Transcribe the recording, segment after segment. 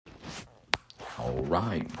All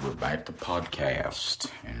right, we're back to podcast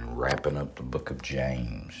and wrapping up the book of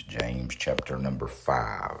James, chapter number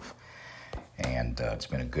 5. And it's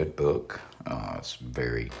been a good book. It's a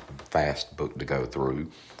very fast book to go through.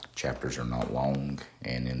 Chapters are not long,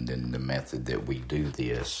 and then the method that we do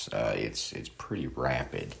this, it's pretty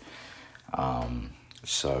rapid.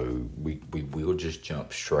 So we will just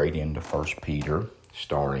jump straight into 1 Peter,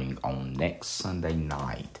 starting on next Sunday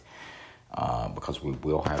night. Because we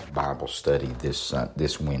will have Bible study this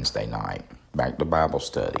Wednesday night. Back to Bible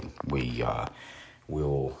study. We're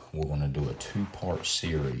going to do a 2-part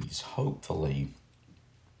series, hopefully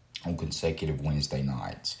on consecutive Wednesday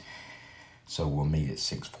nights. So we'll meet at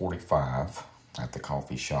 6:45 at the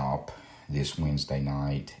coffee shop this Wednesday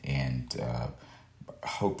night, and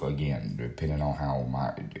hope again, depending on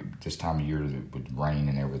how this time of year with rain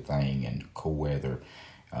and everything and cool weather.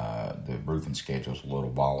 The roofing schedule's a little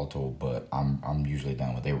volatile, but I'm usually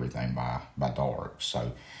done with everything by dark,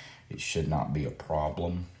 so it should not be a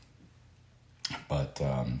problem. But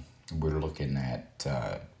we're looking at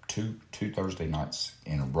two Thursday nights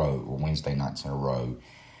in a row, or Wednesday nights in a row,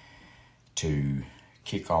 to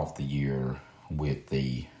kick off the year with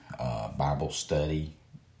the Bible study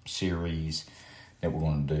series that we're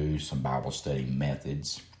going to do, some Bible study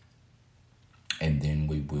methods, and then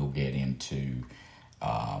we will get into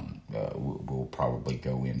we'll probably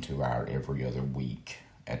go into our every other week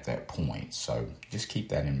at that point. So just keep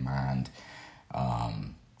that in mind.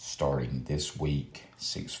 Starting this week,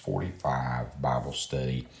 6:45 Bible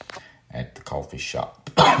study at the coffee shop.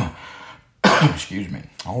 Excuse me.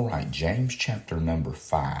 All right, James chapter number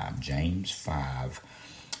 5. James 5.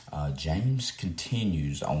 James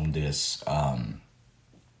continues on this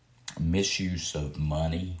misuse of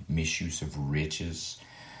money, misuse of riches.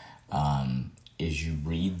 As you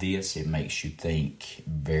read this, it makes you think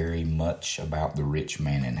very much about the rich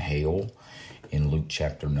man in hell in Luke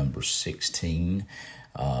chapter number 16.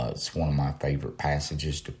 It's one of my favorite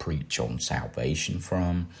passages to preach on salvation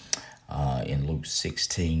from. In Luke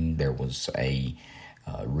 16, there was a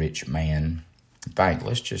rich man. In fact,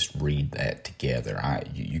 let's just read that together.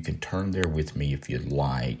 You can turn there with me if you'd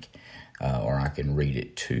like, or I can read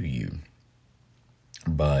it to you.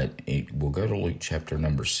 But we'll go to Luke chapter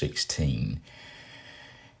number 16.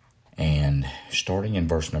 And starting in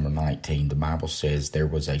verse number 19, the Bible says, "There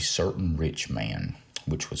was a certain rich man,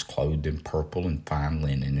 which was clothed in purple and fine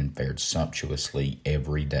linen, and fared sumptuously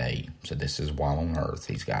every day." So this is while on earth.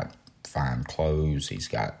 He's got fine clothes. He's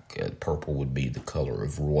got, purple would be the color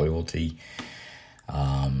of royalty.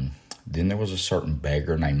 Then there was a certain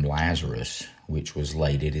beggar named Lazarus, which was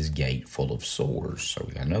laid at his gate full of sores. So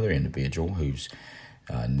we got another individual who's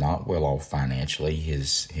not well off financially.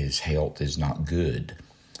 His health is not good.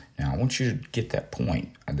 Now, I want you to get that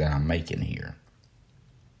point that I'm making here.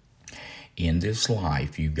 In this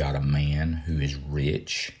life, you've got a man who is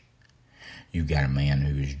rich. You've got a man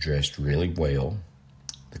who is dressed really well,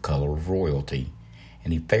 the color of royalty,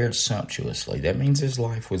 and he fared sumptuously. That means his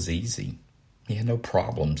life was easy. He had no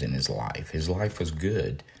problems in his life. His life was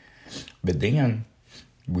good. But then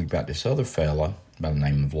we've got this other fella by the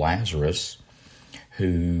name of Lazarus,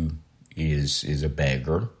 who is a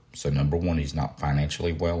beggar. So number one, he's not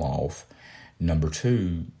financially well off. Number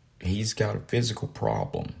two, he's got a physical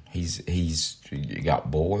problem. He's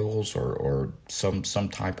got boils or some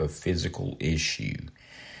type of physical issue.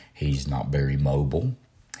 He's not very mobile.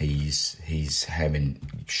 He's having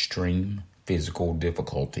extreme physical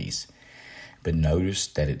difficulties. But notice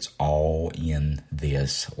that it's all in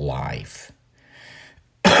this life.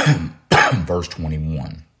 Verse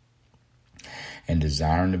 21. "And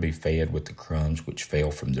desiring to be fed with the crumbs which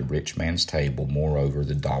fell from the rich man's table, moreover,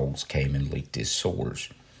 the dogs came and licked his sores.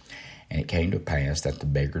 And it came to pass that the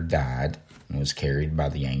beggar died and was carried by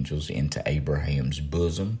the angels into Abraham's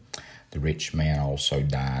bosom. The rich man also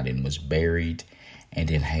died and was buried. And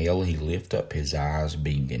in hell he lift up his eyes,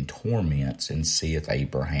 being in torments, and seeth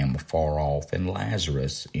Abraham afar off, and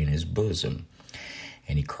Lazarus in his bosom.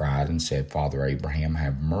 And he cried and said, Father Abraham,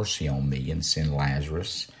 have mercy on me, and send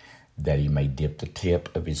Lazarus, that he may dip the tip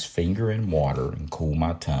of his finger in water and cool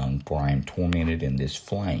my tongue, for I am tormented in this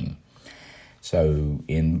flame." So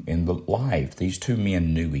in the life, these two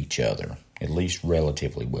men knew each other, at least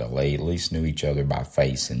relatively well. They at least knew each other by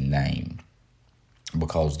face and name,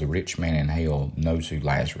 because the rich man in hell knows who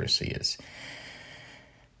Lazarus is.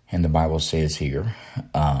 And the Bible says here,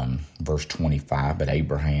 verse 25, "But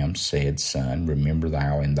Abraham said, Son, remember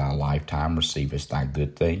thou in thy lifetime receivest thy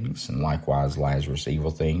good things, and likewise Lazarus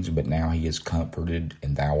evil things, but now he is comforted,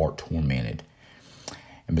 and thou art tormented.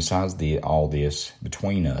 And besides all this,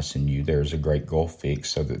 between us and you, there is a great gulf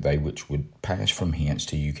fixed, so that they which would pass from hence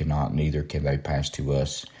to you cannot, neither can they pass to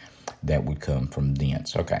us that would come from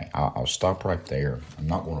thence. Okay, I'll stop right there. I'm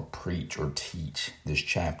not going to preach or teach this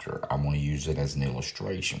chapter. I want to use it as an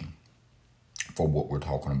illustration for what we're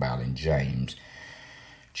talking about in James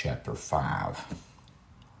chapter 5.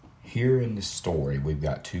 Here in this story, we've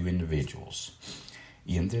got two individuals.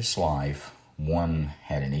 In this life, one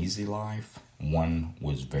had an easy life. One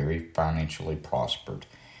was very financially prospered.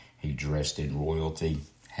 He dressed in royalty,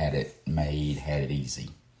 had it made, had it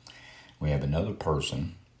easy. We have another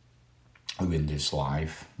person who in this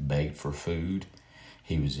life begged for food.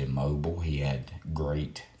 He was immobile. He had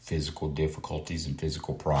great physical difficulties and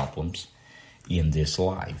physical problems in this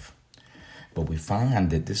life. But we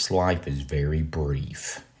find that this life is very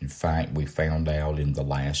brief. In fact, we found out in the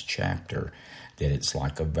last chapter that it's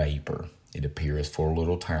like a vapor. It appeareth for a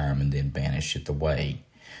little time and then vanisheth away.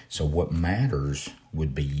 So what matters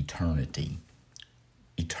would be eternity.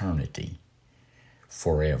 Eternity.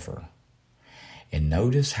 Forever. And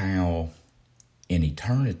notice how in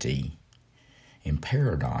eternity, in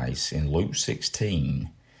paradise, in Luke 16,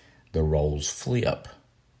 the roles flip.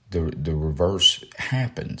 The reverse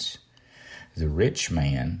happens. The rich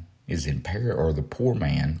man is in or the poor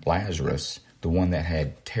man, Lazarus, the one that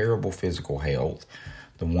had terrible physical health,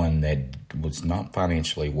 the one that was not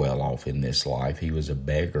financially well off in this life. He was a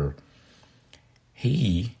beggar.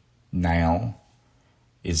 He now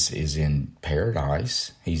is in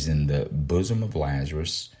paradise. He's in the bosom of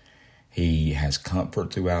Lazarus. He has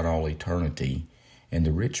comfort throughout all eternity. And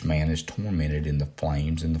the rich man is tormented in the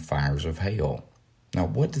flames and the fires of hell. Now,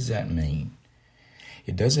 what does that mean?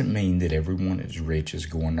 It doesn't mean that everyone that's rich is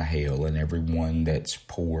going to hell and everyone that's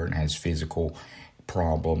poor and has physical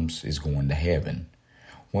problems is going to heaven.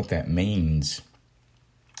 What that means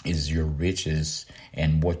is your riches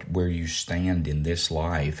and where you stand in this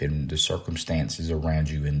life and the circumstances around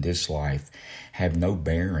you in this life have no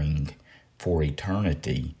bearing for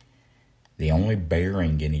eternity. The only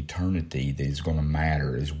bearing in eternity that is going to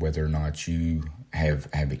matter is whether or not you have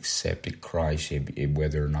accepted Christ,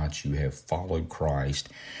 whether or not you have followed Christ,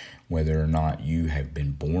 whether or not you have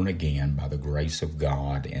been born again by the grace of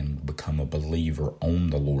God and become a believer on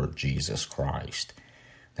the Lord Jesus Christ.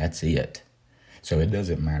 That's it. So it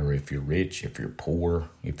doesn't matter if you're rich, if you're poor,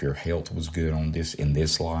 if your health was good in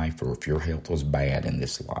this life, or if your health was bad in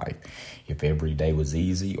this life, if every day was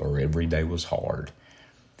easy or every day was hard.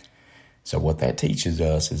 So what that teaches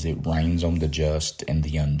us is it rains on the just and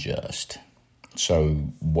the unjust. So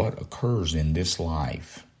what occurs in this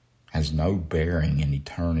life has no bearing in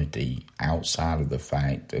eternity outside of the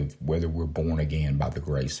fact of whether we're born again by the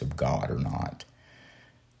grace of God or not.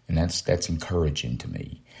 And that's encouraging to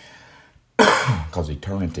me, because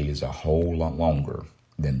eternity is a whole lot longer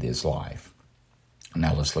than this life.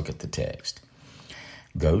 Now let's look at the text.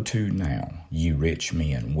 Go to now, ye rich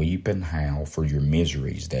men, weep and howl for your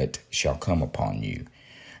miseries that shall come upon you.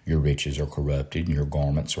 Your riches are corrupted, and your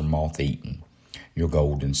garments are moth-eaten. Your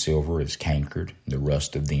gold and silver is cankered. The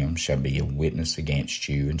rust of them shall be a witness against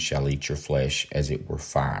you, and shall eat your flesh as it were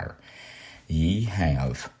fire. Ye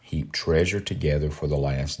have heaped treasure together for the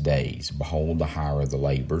last days. Behold, the hire of the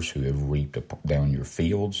laborers who have reaped down your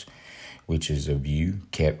fields, which is of you,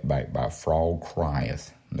 kept back by fraud,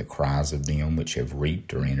 crieth. And the cries of them which have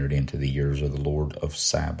reaped are entered into the ears of the Lord of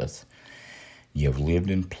Sabbath. Ye have lived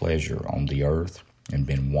in pleasure on the earth, and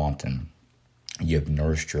been wanton. Ye have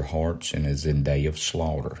nourished your hearts, and as in day of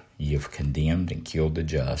slaughter. Ye have condemned and killed the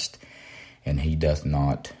just, and he doth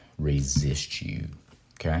not resist you.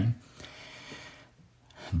 Okay?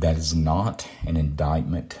 That is not an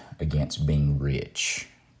indictment against being rich.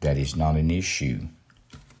 That is not an issue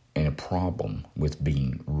and a problem with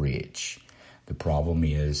being rich. The problem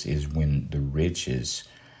is when the riches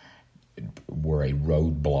were a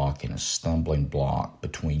roadblock and a stumbling block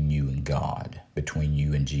between you and God, between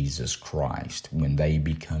you and Jesus Christ. When they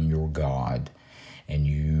become your God and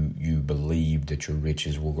you believe that your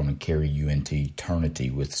riches were going to carry you into eternity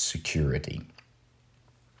with security.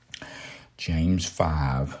 James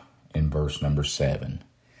 5 in verse number 7.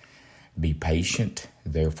 Be patient,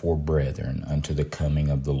 therefore, brethren, unto the coming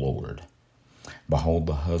of the Lord. Behold,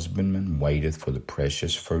 the husbandman waiteth for the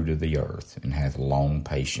precious fruit of the earth, and hath long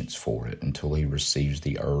patience for it, until he receives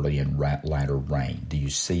the early and latter rain. Do you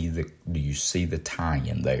see the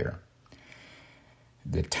tie-in there?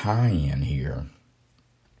 The tie-in here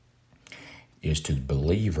is to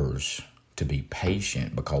believers to be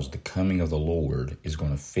patient, because the coming of the Lord is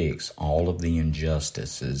going to fix all of the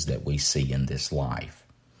injustices that we see in this life.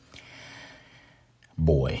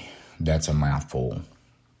 Boy, that's a mouthful.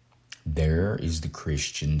 There is the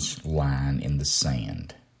Christian's line in the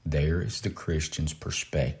sand. There is the Christian's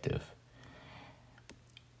perspective.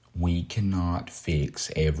 We cannot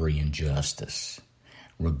fix every injustice,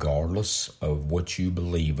 regardless of what you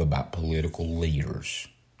believe about political leaders,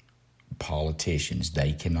 politicians.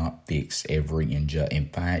 They cannot fix every injustice. In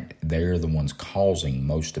fact, they're the ones causing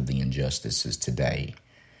most of the injustices today.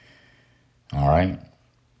 All right?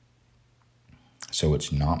 So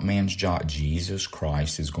it's not man's job. Jesus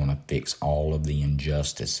Christ is going to fix all of the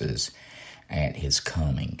injustices at his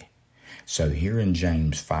coming. So here in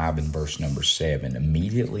James 5 and verse number 7,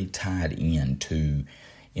 immediately tied into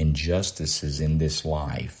injustices in this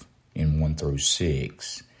life, in 1 through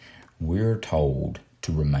 6, we're told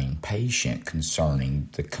to remain patient concerning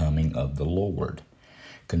the coming of the Lord,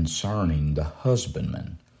 concerning the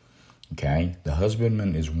husbandman. Okay? The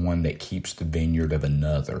husbandman is one that keeps the vineyard of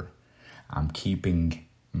another. I'm keeping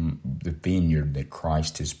the vineyard that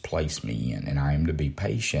Christ has placed me in, and I am to be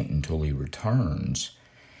patient until he returns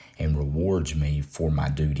and rewards me for my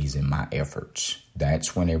duties and my efforts.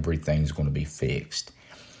 That's when everything's going to be fixed.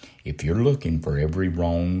 If you're looking for every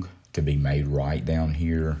wrong to be made right down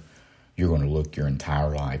here, you're going to look your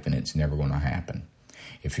entire life and it's never going to happen.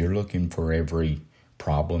 If you're looking for every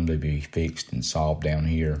problem to be fixed and solved down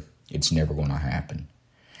here, it's never going to happen.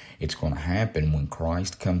 It's going to happen when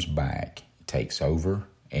Christ comes back, takes over,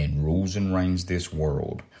 and rules and reigns this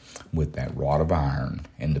world with that rod of iron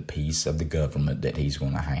and the peace of the government that he's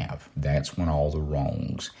going to have. That's when all the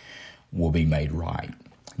wrongs will be made right.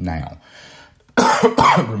 Now,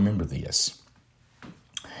 remember this.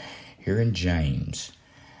 Here in James,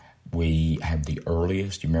 we have the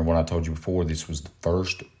earliest. You remember what I told you before? This was the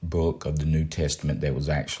first book of the New Testament that was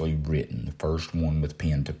actually written, the first one with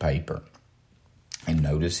pen to paper. And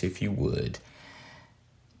notice, if you would,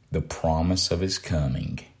 the promise of his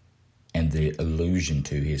coming and the allusion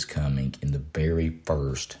to his coming in the very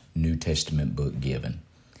first New Testament book given.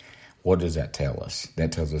 What does that tell us?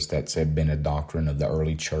 That tells us that's been a doctrine of the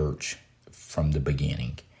early church from the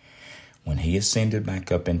beginning. When he ascended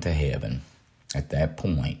back up into heaven, at that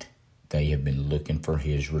point, they have been looking for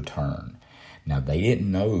his return. Now, they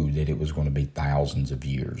didn't know that it was going to be thousands of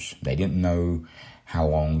years. They didn't know how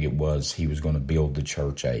long it was he was going to build the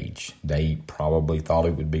church age. They probably thought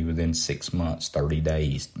it would be within 6 months, 30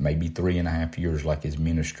 days, maybe 3.5 years like his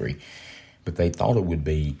ministry. But they thought it would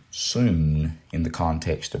be soon in the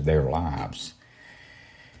context of their lives.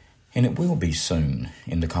 And it will be soon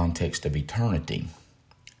in the context of eternity.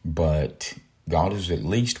 But God has at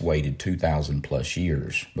least waited 2,000 plus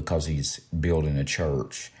years because he's building a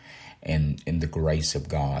church and in the grace of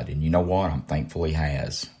God. And you know what? I'm thankful he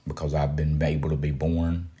has, because I've been able to be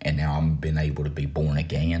born, and now I've been able to be born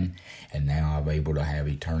again, and now I'm able to have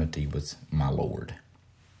eternity with my Lord.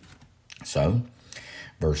 So,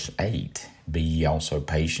 verse 8, be ye also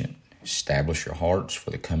patient, establish your hearts, for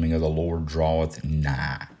the coming of the Lord draweth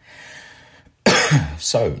nigh.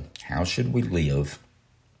 So, how should we live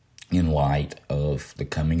in light of the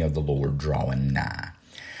coming of the Lord drawing nigh?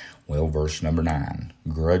 Well, verse number 9,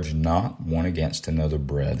 grudge not one against another,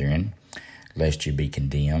 brethren, lest ye be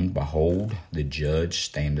condemned. Behold, the judge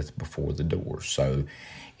standeth before the door. So,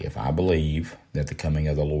 if I believe that the coming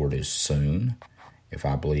of the Lord is soon, if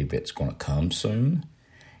I believe it's going to come soon,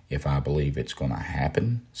 if I believe it's going to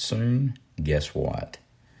happen soon, guess what?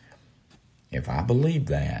 If I believe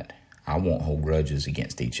that, I won't hold grudges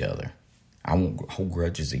against each other. I won't hold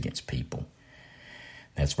grudges against people.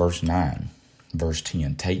 That's verse 9. Verse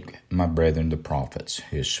 10, take my brethren the prophets,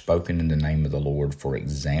 who have spoken in the name of the Lord, for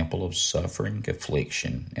example of suffering,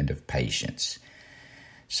 affliction, and of patience.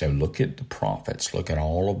 So look at the prophets. Look at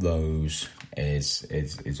all of those as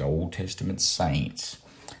Old Testament saints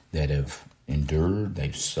that have endured,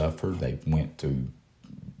 they've suffered, they've went through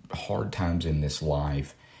hard times in this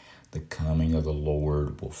life. The coming of the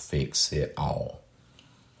Lord will fix it all.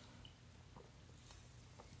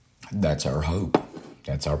 That's our hope.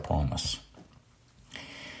 That's our promise.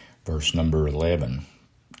 Verse number 11,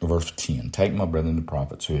 verse 10, take my brethren the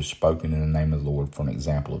prophets, who have spoken in the name of the Lord, for an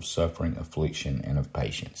example of suffering, affliction, and of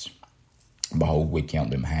patience. Behold, we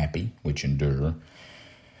count them happy which endure.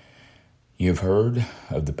 You have heard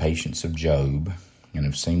of the patience of Job, and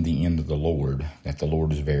have seen the end of the Lord, that the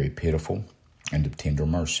Lord is very pitiful and of tender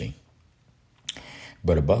mercy.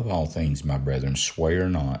 But above all things, my brethren, swear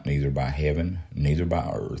not, neither by heaven, neither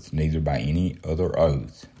by earth, neither by any other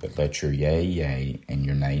oath, but let your yea, yea, and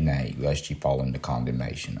your nay, nay, lest ye fall into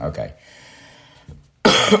condemnation. Okay.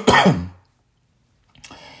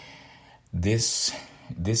 This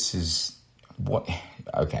is what,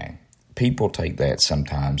 okay. People take that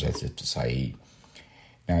sometimes as if to say,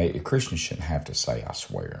 Now, Christians shouldn't have to say, I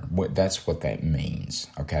swear. That's what that means,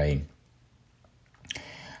 okay?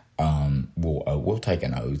 We'll take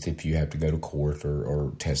an oath. If you have to go to court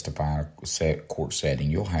or testify in a court setting,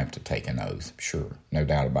 you'll have to take an oath. Sure, no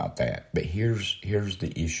doubt about that. But here's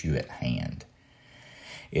the issue at hand.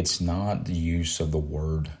 It's not the use of the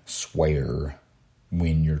word swear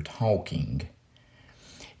when you're talking.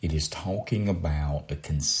 It is talking about a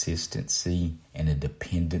consistency and a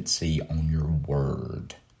dependency on your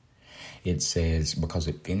word. It says, because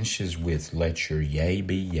it finishes with, let your yea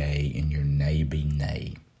be yea and your nay be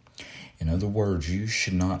nay. In other words, you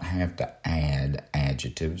should not have to add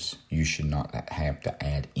adjectives. You should not have to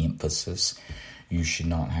add emphasis. You should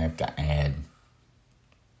not have to add,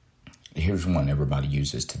 here's one everybody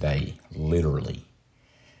uses today, literally.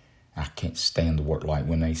 I can't stand the word, like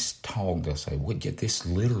when they talk, they'll say, well, get this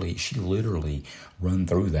literally, she literally run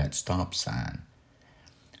through that stop sign.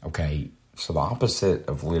 Okay, so the opposite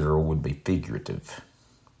of literal would be figurative.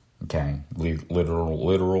 Okay,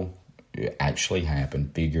 literal actually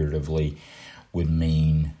happened. Figuratively would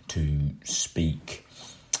mean to speak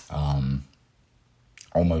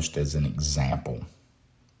almost as an example.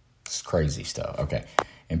 It's crazy stuff. Okay,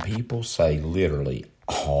 and people say literally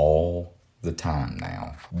all the time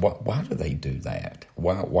now. Why do they do that?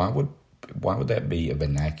 Why would that be a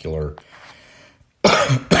vernacular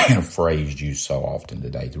phrase used so often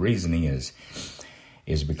today? The reason is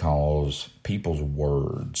because people's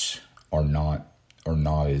words are not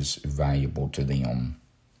as valuable to them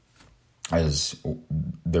as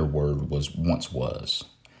their word once was.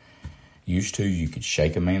 Used to, you could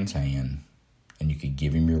shake a man's hand and you could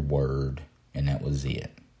give him your word, and that was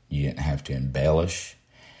it. You didn't have to embellish.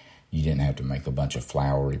 You didn't have to make a bunch of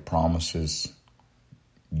flowery promises.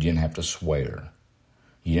 You didn't have to swear.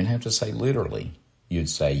 You didn't have to say literally. You'd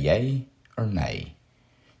say yay or nay,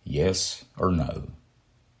 yes or no.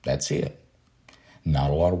 That's it.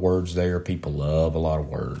 Not a lot of words there. People love a lot of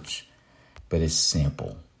words. But it's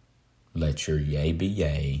simple. Let your yea be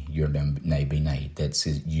yea, your nay be nay. That's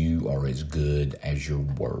it. You are as good as your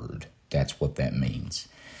word. That's what that means.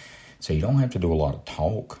 So you don't have to do a lot of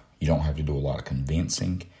talk. You don't have to do a lot of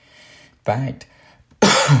convincing. In fact,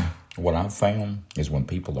 what I've found is when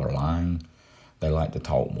people are lying, they like to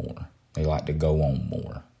talk more. They like to go on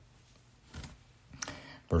more.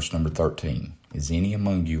 Verse number 13. Is any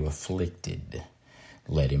among you afflicted?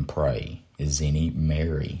 Let him pray. Is any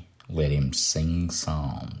merry? Let him sing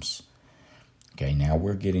psalms. Okay, now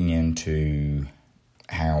we're getting into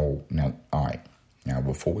how... Now, all right. Now,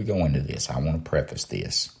 before we go into this, I want to preface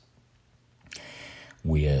this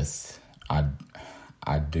with...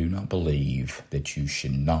 I do not believe that you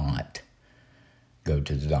should not go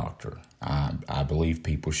to the doctor. I believe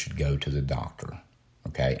people should go to the doctor.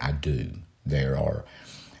 Okay, I do. There are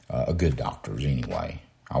good doctors anyway.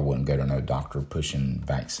 I wouldn't go to no doctor pushing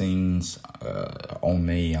vaccines on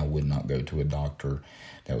me. I would not go to a doctor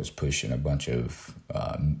that was pushing a bunch of,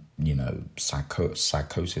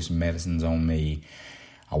 psychosis medicines on me.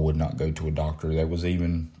 I would not go to a doctor that was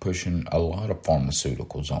even pushing a lot of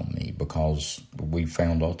pharmaceuticals on me, because we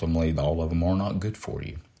found ultimately that all of them are not good for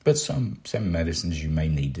you. But some medicines you may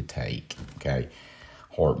need to take, okay?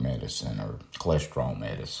 Heart medicine or cholesterol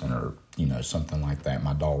medicine or, something like that.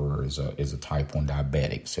 My daughter is a type 1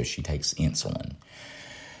 diabetic, so she takes insulin.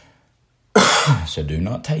 So do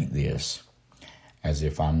not take this as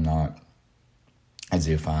if I'm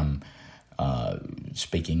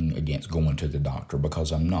speaking against going to the doctor,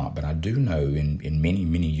 because I'm not. But I do know in many,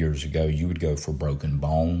 many years ago, you would go for broken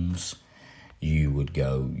bones. You would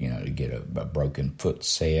go, to get a broken foot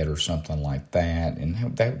set or something like that.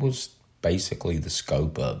 And that was basically the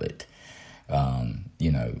scope of it.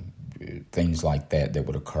 Things like that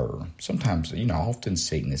would occur. Sometimes, often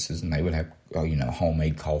sicknesses, and they would have,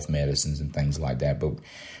 homemade cough medicines and things like that. But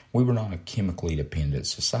we were not a chemically dependent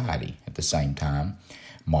society. At the same time,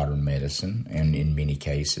 modern medicine, and in many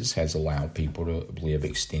cases, has allowed people to live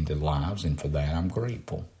extended lives. And for that, I'm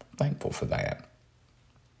grateful, thankful for that.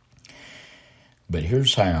 But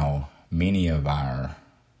here's how many of our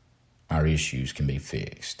issues can be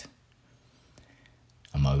fixed.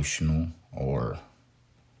 Emotional or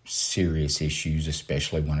serious issues,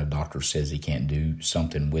 especially when a doctor says he can't do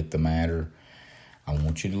something with the matter. I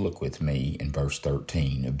want you to look with me in verse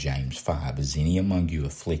 13 of James 5. Is any among you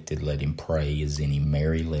afflicted? Let him pray. Is any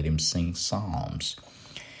merry? Let him sing psalms.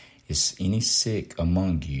 Is any sick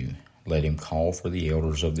among you? Let him call for the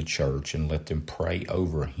elders of the church and let them pray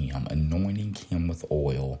over him, anointing him with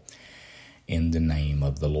oil in the name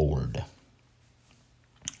of the Lord.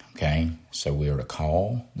 Okay, so we are to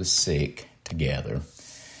call the sick together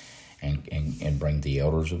and bring the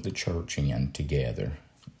elders of the church in together.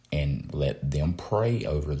 and let them pray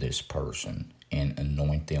over this person and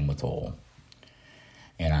anoint them with oil.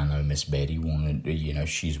 And I know Miss Betty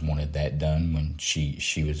she's wanted that done when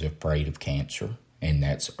she was afraid of cancer, and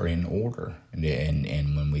that's in order. And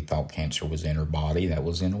when we thought cancer was in her body, that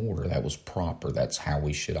was in order. That was proper. That's how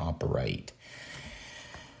we should operate.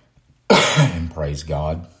 And praise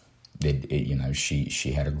God,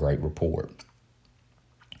 she had a great report.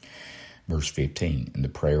 Verse 15, and the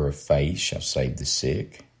prayer of faith shall save the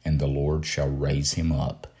sick, and the Lord shall raise him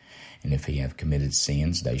up. And if he have committed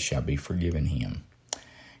sins, they shall be forgiven him.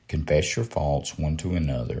 Confess your faults one to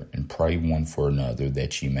another, and pray one for another,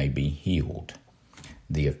 that ye may be healed.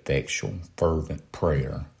 The effectual, fervent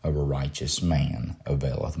prayer of a righteous man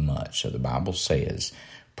availeth much. So the Bible says,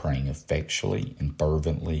 praying effectually and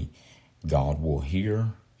fervently, God will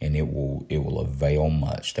hear, and it will avail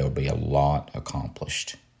much. There will be a lot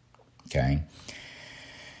accomplished. Okay.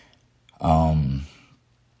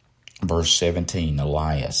 Verse 17,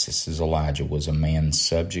 Elias, this is Elijah, was a man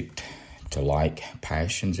subject to like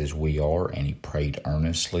passions as we are, and he prayed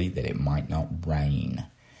earnestly that it might not rain.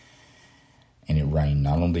 And it rained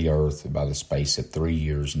not on the earth by the space of 3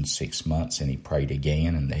 years and 6 months. And he prayed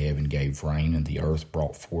again, and the heaven gave rain, and the earth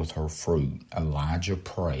brought forth her fruit. Elijah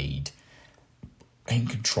prayed and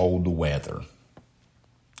controlled the weather.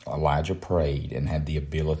 Elijah prayed and had the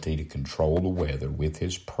ability to control the weather with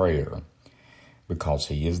his prayer, because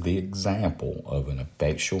he is the example of an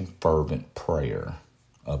effectual, fervent prayer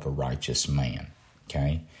of a righteous man.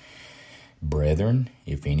 Okay? Brethren,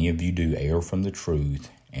 if any of you do err from the truth,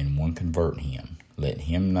 and one convert him, let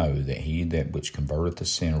him know that he that which converteth the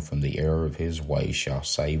sinner from the error of his way shall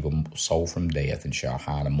save a soul from death, and shall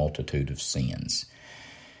hide a multitude of sins.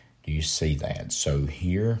 Do you see that? So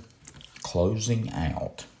here, closing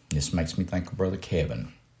out, this makes me think of Brother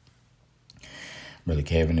Kevin. Brother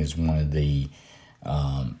Kevin is one of the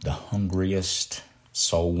hungriest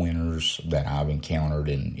soul winners that I've encountered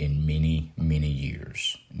in many, many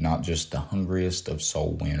years. Not just the hungriest of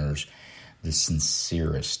soul winners, the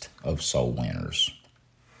sincerest of soul winners.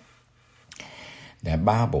 That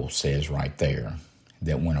Bible says right there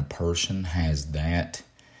that when a person has that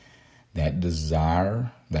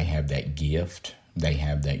desire, they have that gift, they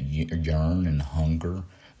have that yearn and hunger,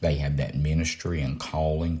 they have that ministry and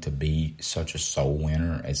calling to be such a soul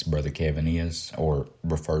winner as Brother Kevin is, or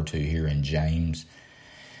referred to here in James,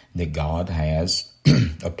 that God has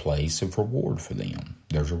a place of reward for them.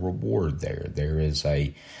 There's a reward there. There is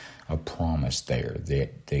a promise there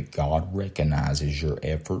that God recognizes your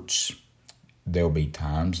efforts. There'll be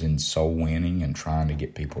times in soul winning and trying to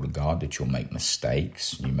get people to God that you'll make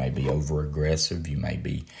mistakes. You may be over aggressive. You may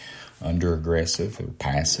be under aggressive or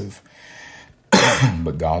passive.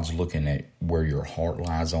 But God's looking at where your heart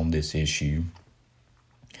lies on this issue.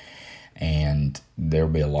 And there'll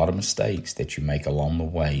be a lot of mistakes that you make along the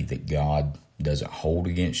way that God doesn't hold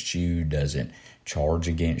against you, doesn't charge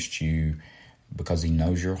against you, because he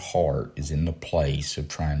knows your heart is in the place of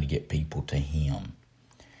trying to get people to him.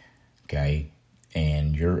 Okay?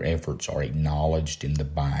 And your efforts are acknowledged in the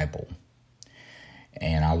Bible.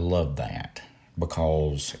 And I love that,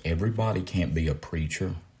 because everybody can't be a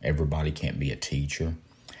preacher. Everybody can't be a teacher.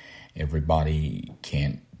 Everybody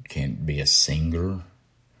can't be a singer.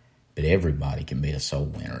 But everybody can be a soul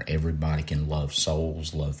winner. Everybody can love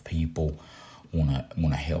souls, love people, want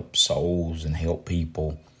to help souls and help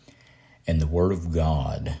people. And the Word of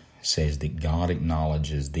God says that God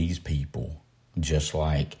acknowledges these people just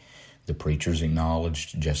like the preacher's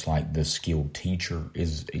acknowledged, just like the skilled teacher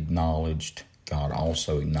is acknowledged. God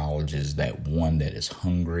also acknowledges that one that is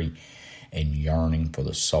hungry and yearning for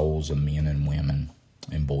the souls of men and women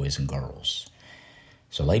and boys and girls.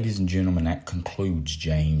 So, ladies and gentlemen, that concludes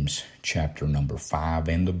James chapter number 5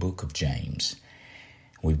 and the book of James.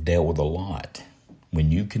 We've dealt with a lot.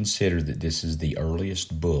 When you consider that this is the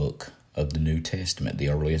earliest book of the New Testament, the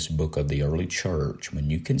earliest book of the early church, when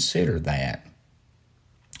you consider that,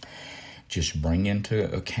 just bring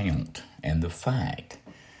into account and the fact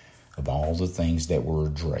of all the things that were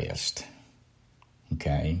addressed.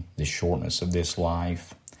 Okay? The shortness of this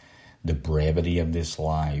life, the brevity of this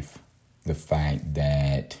life, the fact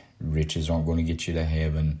that riches aren't going to get you to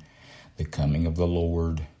heaven, the coming of the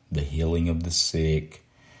Lord, the healing of the sick,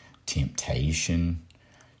 temptation.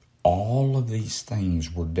 All of these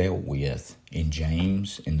things were dealt with in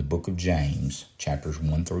James, in the book of James, chapters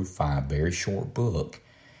 1 through 5, very short book,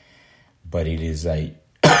 but it is a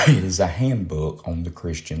handbook on the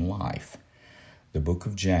Christian life. The book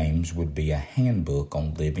of James would be a handbook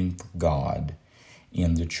on living for God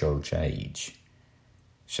in the church age.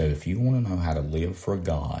 So if you want to know how to live for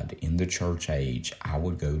God in the church age, I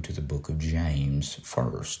would go to the book of James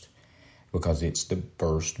first, because it's the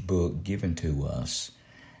first book given to us,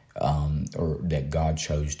 or that God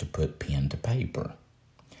chose to put pen to paper.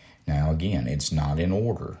 Now, again, it's not in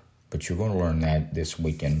order, but you're going to learn that this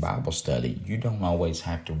week in Bible study. You don't always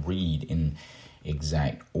have to read in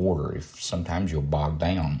exact order. If sometimes you'll bog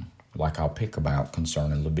down, like I'll pick about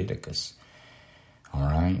concerning Leviticus. All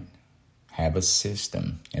right? Have a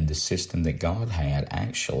system. And the system that God had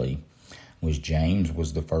actually was James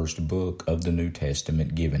was the first book of the New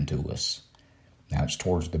Testament given to us. Now, it's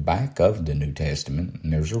towards the back of the New Testament,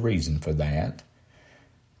 and there's a reason for that.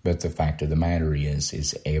 But the fact of the matter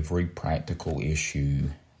is every practical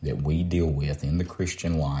issue that we deal with in the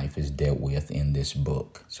Christian life is dealt with in this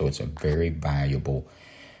book. So it's a very valuable,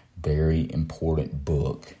 very important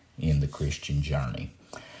book in the Christian journey.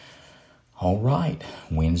 All right,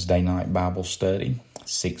 Wednesday night Bible study,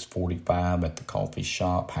 6:45 at the coffee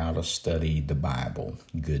shop, how to study the Bible.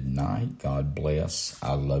 Good night. God bless.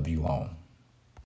 I love you all.